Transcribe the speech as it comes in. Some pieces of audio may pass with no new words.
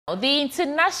The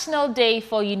International Day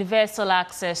for Universal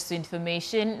Access to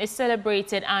Information is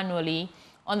celebrated annually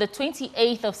on the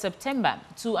 28th of September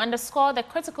to underscore the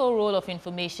critical role of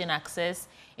information access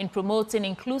in promoting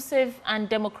inclusive and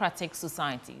democratic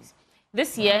societies.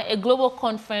 This year, a global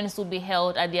conference will be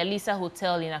held at the Alisa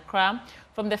Hotel in Accra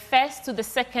from the 1st to the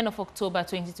 2nd of October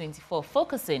 2024,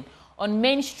 focusing on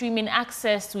mainstreaming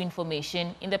access to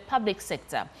information in the public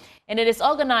sector. And it is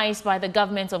organized by the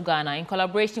government of Ghana in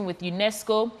collaboration with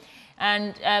UNESCO.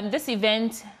 And this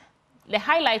event, the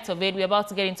highlight of it, we're about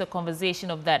to get into a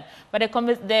conversation of that. But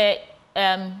the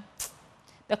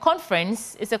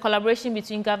conference is a collaboration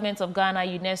between government of Ghana,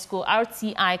 UNESCO,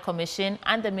 RTI Commission,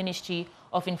 and the Ministry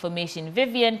of Information.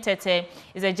 Vivian Tete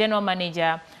is a general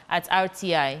manager at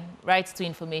RTI, Right to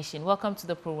Information. Welcome to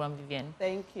the program, Vivian.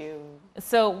 Thank you.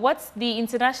 So what's the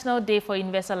International Day for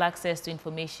Universal Access to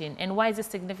Information, and why is it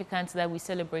significant that we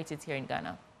celebrate it here in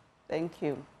Ghana? Thank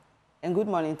you. And good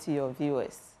morning to your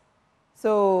viewers.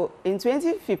 So in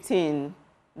 2015,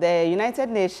 the United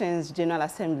Nations General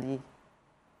Assembly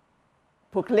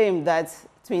proclaimed that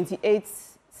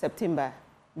 28th September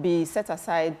be set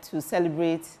aside to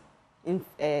celebrate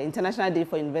International Day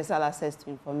for Universal Access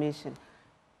to Information.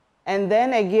 And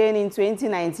then again in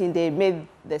 2019, they made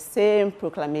the same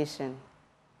proclamation.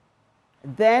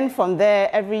 Then from there,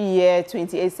 every year,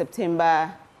 28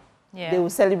 September, they will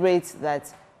celebrate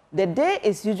that. The day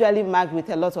is usually marked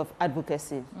with a lot of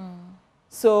advocacy.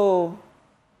 So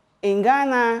in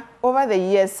Ghana, over the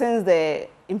years, since the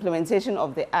implementation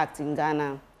of the Act in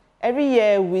Ghana, every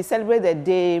year we celebrate the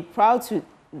day prior to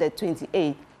the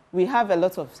 28th. We have a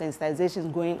lot of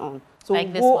sensitizations going on. So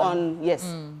like we'll go on, yes.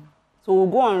 So we'll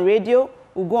go on radio,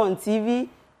 we'll go on TV,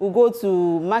 we'll go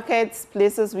to markets,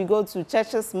 places, we go to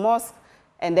churches, mosques,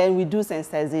 and then we do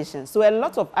sensitization. So a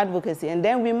lot of advocacy. And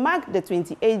then we mark the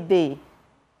 28th day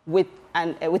with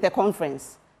a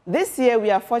conference. This year, we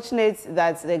are fortunate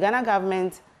that the Ghana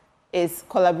government is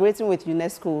collaborating with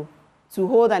UNESCO to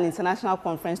hold an international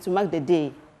conference to mark the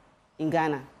day in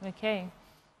Ghana. Okay.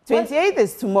 28th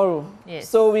is tomorrow, yes.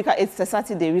 So it's a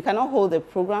Saturday. We cannot hold the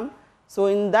program. So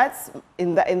in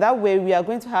that way, we are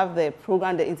going to have the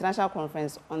program, the international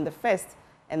conference, on the 1st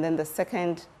and then the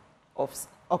 2nd of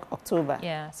October.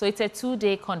 Yeah, so it's a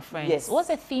two-day conference. Yes. What's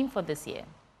the theme for this year?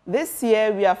 This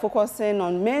year, we are focusing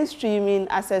on mainstreaming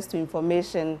access to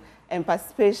information and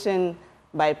participation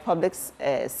by public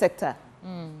sector.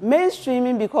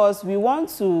 Mainstreaming because we want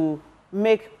to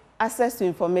make access to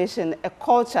information a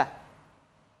culture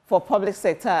for public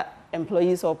sector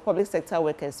employees or public sector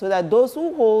workers, so that those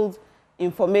who hold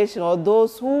information or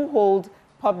those who hold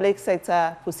public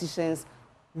sector positions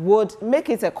would make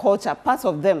it a culture, part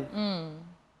of them.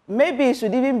 Maybe it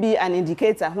should even be an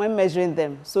indicator when measuring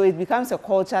them, so it becomes a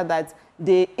culture that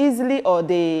they easily or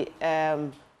they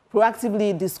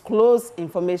proactively disclose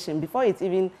information before it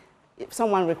even, if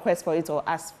someone requests for it or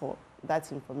asks for that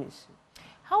information.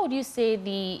 How would you say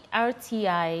the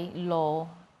RTI law,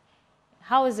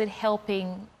 how is it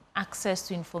helping access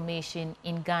to information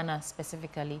in Ghana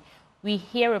specifically? We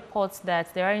hear reports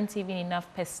that there aren't even enough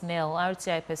personnel,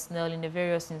 RTI personnel in the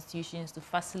various institutions to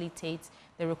facilitate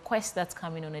the requests that's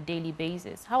coming on a daily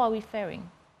basis. How are we faring?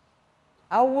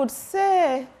 I would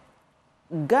say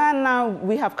Ghana,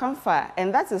 we have come far,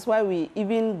 and that is why we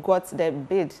even got the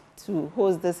bid to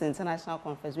host this international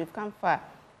conference. We've come far.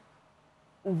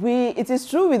 It is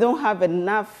true we don't have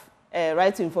enough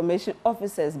right to information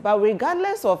officers, but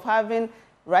regardless of having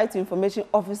right to information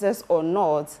officers or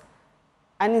not,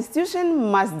 an institution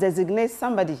must designate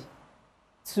somebody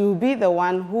to be the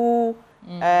one who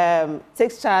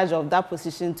takes charge of that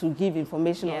position to give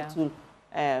information or to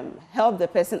help the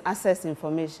person access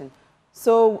information.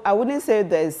 So I wouldn't say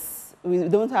we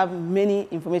don't have many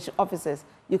information officers.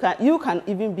 You can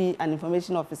even be an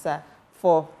information officer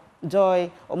for Joy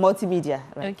or multimedia,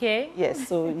 right? Okay. Yes,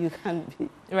 so you can be.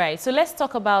 Right, so let's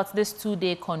talk about this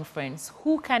two-day conference.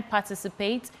 Who can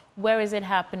participate? Where is it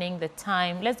happening? The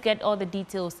time? Let's get all the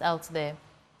details out there.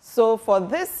 So for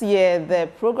this year, the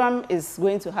program is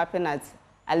going to happen at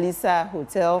Alisa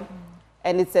Hotel,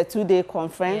 and it's a two-day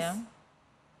conference.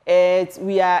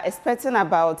 We are expecting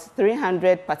about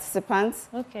 300 participants.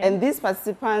 Okay. And these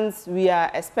participants, we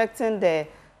are expecting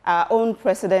our own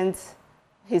president,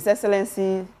 His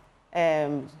Excellency,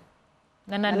 Nana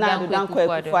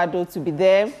Dankwa to be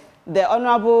there. The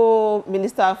Honorable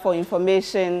Minister for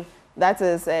Information, that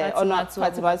is Honorable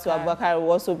Fatibatu Abubakar,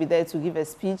 will also be there to give a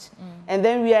speech. And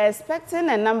then we are expecting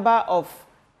a number of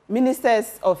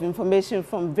ministers of information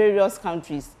from various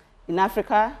countries in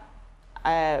Africa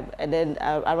and then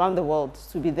around the world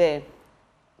to be there.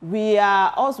 We've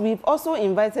also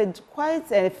invited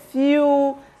quite a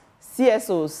few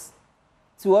CSOs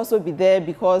to also be there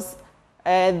because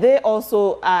they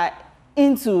also are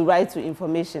into right to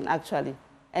information, actually.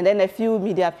 And then a few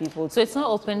media people. So it's not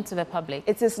open to the public?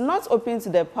 It is not open to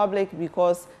the public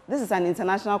because this is an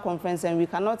international conference and we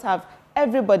cannot have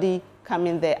everybody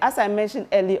coming there. As I mentioned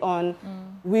early on,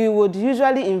 we would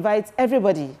usually invite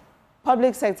everybody,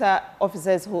 public sector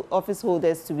officers, office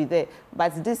holders to be there.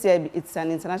 But this year it's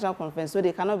an international conference, so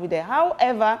they cannot be there.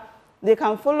 However, they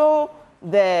can follow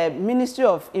the Ministry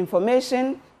of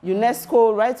Information,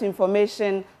 UNESCO, Right to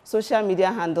Information, social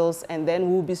media handles, and then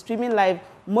we'll be streaming live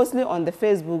mostly on the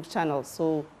Facebook channel.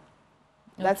 So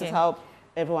that is how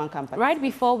everyone can participate. Right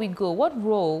before we go, what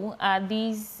role are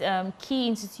these key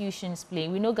institutions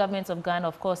playing? We know Government of Ghana,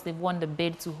 of course, they've won the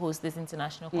bid to host this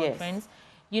international conference.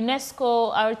 Yes.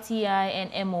 UNESCO, RTI,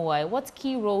 and MOI, what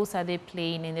key roles are they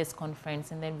playing in this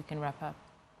conference? And then we can wrap up.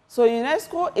 So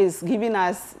UNESCO is giving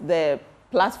us the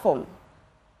platform.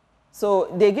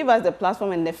 So they give us the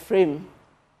platform and the frame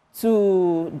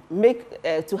to make,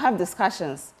 to have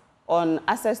discussions on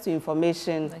access to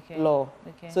information law.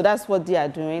 So that's what they are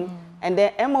doing. And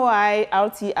then MOI,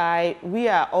 RTI, we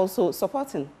are also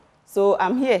supporting. So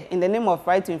I'm here in the name of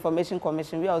Right to Information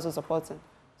Commission, we are also supporting.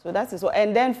 So that is what,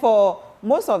 and then for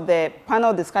most of the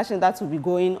panel discussion that will be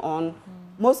going on,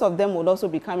 most of them would also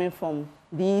be coming from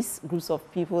these groups of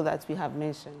people that we have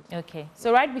mentioned. Okay.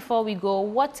 So right before we go,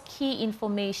 what key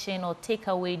information or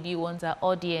takeaway do you want our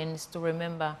audience to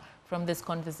remember from this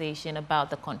conversation about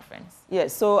the conference?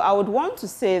 Yes, so I would want to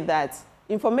say that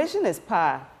information is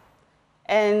power.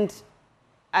 And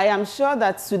I am sure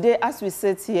that today, as we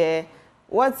sit here,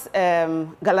 what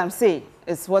Galamsey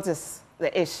is what is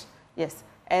the ish. Yes.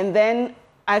 And then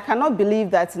I cannot believe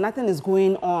that nothing is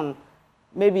going on.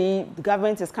 Maybe the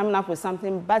government is coming up with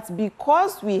something, but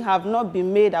because we have not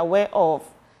been made aware of,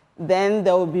 then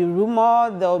there will be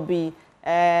rumor, there will be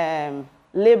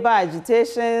labor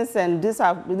agitations, and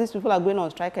these people are going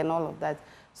on strike and all of that.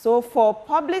 So for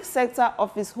public sector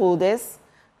office holders,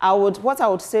 what I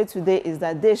would say today is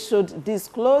that they should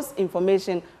disclose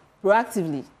information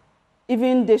proactively.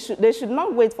 Even they should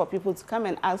not wait for people to come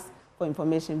and ask for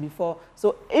information before.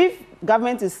 So if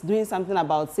government is doing something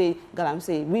about, say,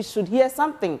 Galamsey, we should hear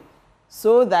something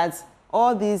so that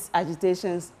all these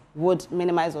agitations would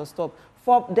minimize or stop.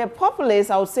 For the populace,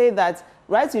 I would say that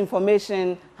right to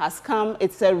information has come.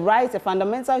 It's a right, a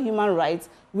fundamental human right.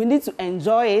 We need to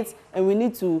enjoy it, and we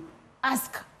need to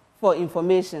ask for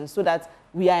information so that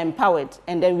we are empowered,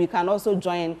 and then we can also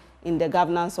join in the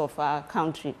governance of our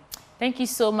country. Thank you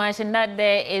so much. And that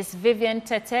there is Vivian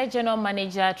Tete, General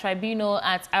Manager, Tribunal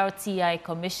at RTI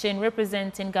Commission,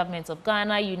 representing Government of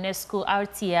Ghana, UNESCO,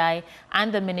 RTI,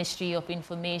 and the Ministry of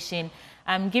Information,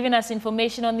 giving us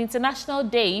information on the International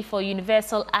Day for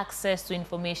Universal Access to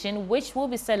Information, which will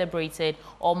be celebrated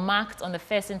or marked on the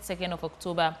 1st and 2nd of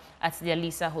October at the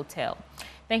Alisa Hotel.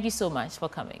 Thank you so much for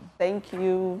coming. Thank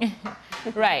you.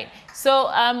 Right. So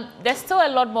there's still a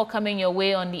lot more coming your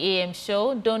way on the AM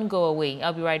show. Don't go away.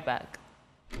 I'll be right back.